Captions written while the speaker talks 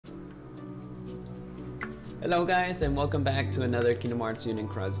Hello guys, and welcome back to another Kingdom Hearts Union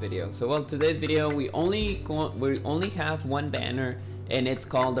Cross video. So well, today's video we only have one banner, and it's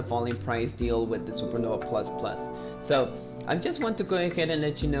called the Falling Price deal with the Supernova Plus Plus. So I just want to go ahead and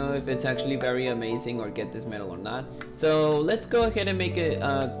let you know if it's actually very amazing or get this medal or not. So let's go ahead and make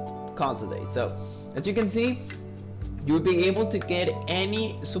a call today. So as you can see, you'll be able to get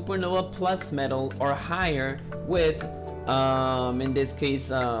any Supernova Plus medal or higher with in this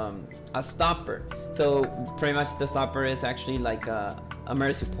case a stopper. So pretty much the stopper is actually like a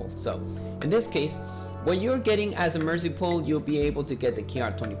mercy pull. So in this case, what you're getting as a mercy pull, you'll be able to get the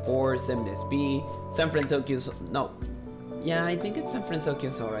KR24, Semnes B, San Francisco, I think it's San Francisco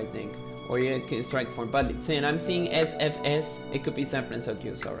Sora, I think, or you can strike form, but since I'm seeing SFS, it could be San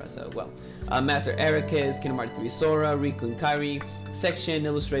Francisco Sora. So well, Master Ericus, Kingdom Hearts 3 Sora, Riku and Kairi, section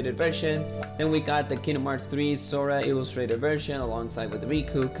illustrated version. Then we got the Kingdom Hearts 3 Sora illustrated version alongside with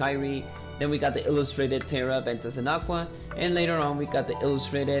Riku, Kairi. Then we got the illustrated Terra, Ventus, and Aqua, and later on we got the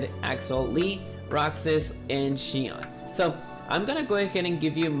illustrated Axel, Lee, Roxas, and Xion. So I'm gonna go ahead and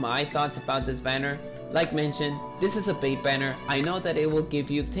give you my thoughts about this banner. Like mentioned, this is a bait banner. I know that it will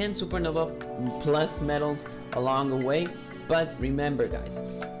give you 10 Supernova Plus medals along the way, but remember guys,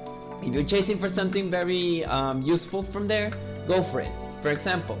 if you're chasing for something very useful from there, go for it. For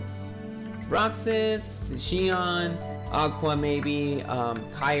example, Roxas, Xion, Aqua maybe,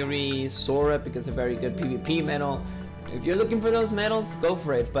 Kairi, Sora, because a very good PvP medal. If you're looking for those medals, go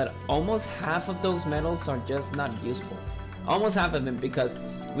for it, but almost half of those medals are just not useful. Almost half of them, because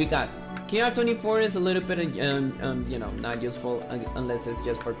we got KR24 is a little bit you know, not useful unless it's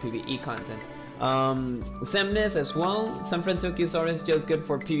just for PvE content. Semnes as well. San Francisco Sora is just good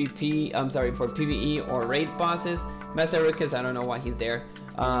for PvP, for PvE or raid bosses. Master Ericus, I don't know why he's there.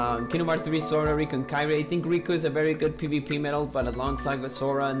 Kingdom Hearts 3 Sora, Riku and Kairi. I think Riku is a very good PvP medal, but alongside with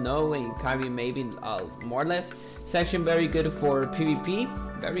Sora, no, and Kairi maybe more or less. Section very good for PvP.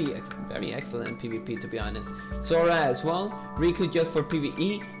 Very excellent PvP, to be honest. Sora as well. Riku just for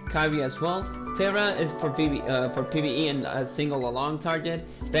PvE. Kairi as well. Terra is for PvE and a single along target.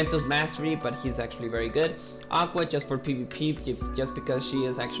 Ventus Mastery, but he's actually very good. Aqua just for PvP, just because she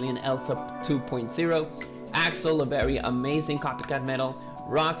is actually an Elsa 2.0. Axel, a very amazing copycat medal.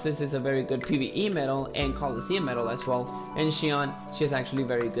 Roxas is a very good PvE medal and Coliseum medal as well. And Xion, she's actually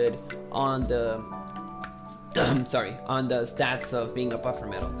very good on the on the stats of being a buffer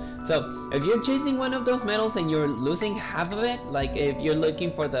medal. So if you're chasing one of those medals and you're losing half of it, like if you're looking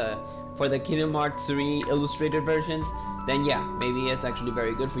for the Kingdom Hearts 3 illustrated versions, then yeah, maybe it's actually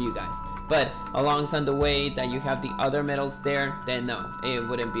very good for you guys. But alongside the way that you have the other medals there, then no, it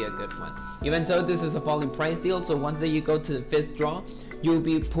wouldn't be a good one. Even so, this is a falling price deal, so once that you go to the 5th draw, you'll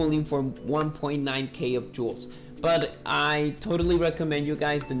be pulling for 1.9k of jewels. But I totally recommend you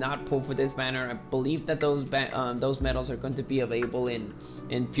guys do not pull for this banner. I believe that those medals are going to be available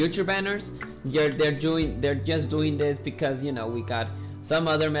in future banners. They're just doing this because, you know, we got some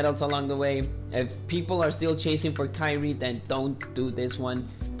other medals along the way. If people are still chasing for Kairi, then don't do this one.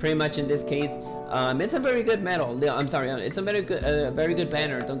 Pretty much in this case, it's a very good medal. It's a very good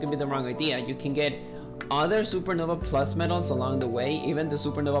banner. Don't give me the wrong idea. You can get other Supernova Plus medals along the way, even the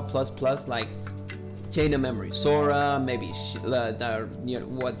Supernova Plus like Chain of Memory, Sora, maybe you know,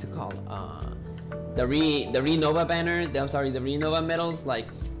 what's it called? The Renova banner. The Renova medals like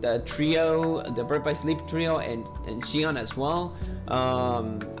the trio, the Birth by Sleep trio, and Xion as well.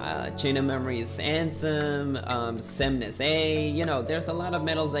 Chain of Memory is Ansem, Semnes A. You know, there's a lot of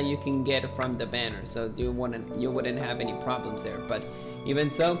medals that you can get from the banner, so you wouldn't have any problems there. But even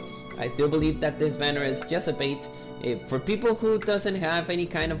so, I still believe that this banner is just a bait. For people who doesn't have any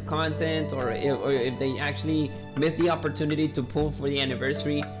kind of content, or if they actually miss the opportunity to pull for the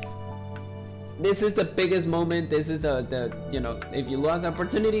anniversary, this is the biggest moment. This is the you know, if you lost the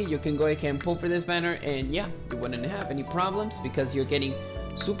opportunity, you can go ahead and pull for this banner, and yeah, you wouldn't have any problems because you're getting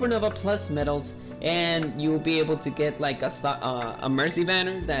Supernova Plus medals, and you'll be able to get like a mercy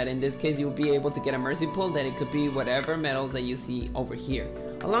banner. That in this case, you'll be able to get a mercy pull. That it could be whatever medals that you see over here.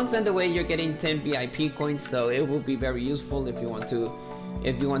 Alongside the way, you're getting 10 VIP coins, so it will be very useful if you want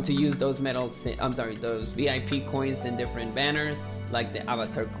to use those medals. Those VIP coins in different banners, like the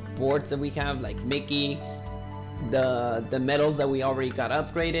avatar boards that we have, like Mickey, the medals that we already got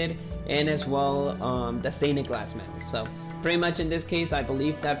upgraded, and as well the stained glass medals. So pretty much in this case, I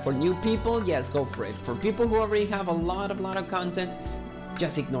believe that for new people, yes, go for it. For people who already have a lot of content,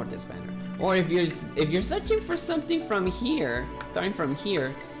 just ignore this banner. Or if you're searching for something from here, starting from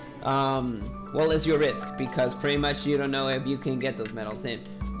here, well, it's your risk, because pretty much you don't know if you can get those medals in.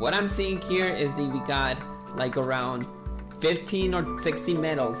 What I'm seeing here is that we got like around 15 or 16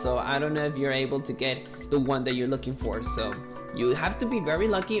 medals, so I don't know if you're able to get the one that you're looking for. So you have to be very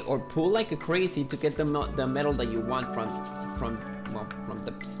lucky or pull like a crazy to get the medal that you want from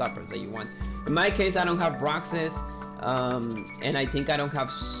the stoppers that you want. In my case, I don't have Roxas, and I think I don't have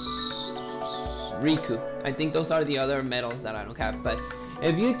Riku. I think those are the other medals that I don't have. But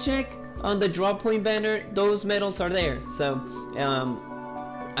if you check on the draw point banner, those medals are there. So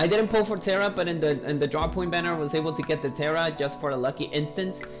I didn't pull for Terra, but in the draw point banner I was able to get the Terra just for a lucky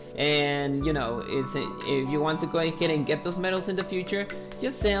instance. And you know, if you want to go ahead and get those medals in the future,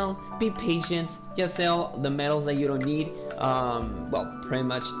 just sell, be patient, just sell the medals that you don't need. Well, pretty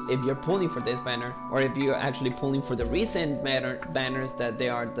much if you're pulling for this banner, or if you're actually pulling for the recent banners that they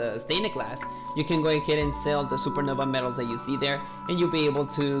are the stained glass, you can go ahead and sell the supernova medals that you see there, and you'll be able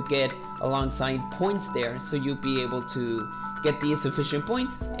to get alongside points there, so you'll be able to get the sufficient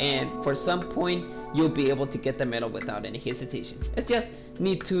points, and for some point you'll be able to get the medal without any hesitation. It's just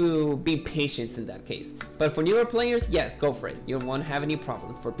need to be patient in that case. But for newer players, yes, go for it. You won't have any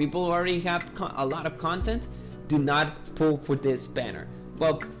problem. For people who already have a lot of content, do not pull for this banner.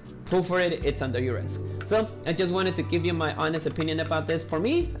 Well, pull for it, it's under your risk. So I just wanted to give you my honest opinion about this. For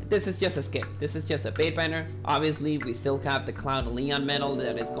me, this is just a skip. This is just a bait banner. Obviously, we still have the Cloud Leon medal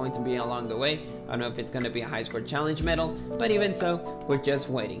that is going to be along the way. I don't know if it's going to be a high score challenge medal, but even so, we're just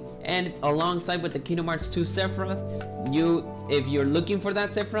waiting. And alongside with the Kingdom Hearts 2 Sephiroth, if you're looking for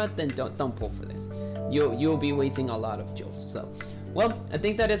that Sephiroth, then don't pull for this. You'll be wasting a lot of jewels. So, well, I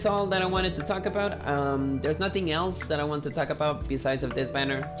think that is all that I wanted to talk about. There's nothing else that I want to talk about besides of this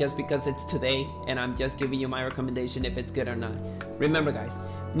banner, just because it's today and I'm just giving you my recommendation if it's good or not. Remember guys,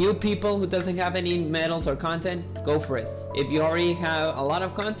 new people who doesn't have any medals or content, go for it. If you already have a lot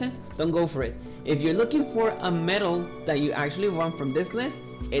of content, don't go for it. If you're looking for a medal that you actually want from this list,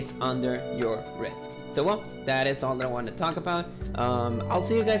 it's under your risk. So well, that is all that I want to talk about. I'll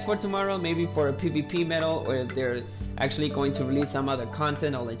see you guys for tomorrow, maybe for a PvP medal, or if they're actually going to release some other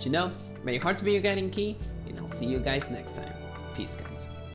content, I'll let you know. May your hearts be your guiding key, and I'll see you guys next time. Peace guys.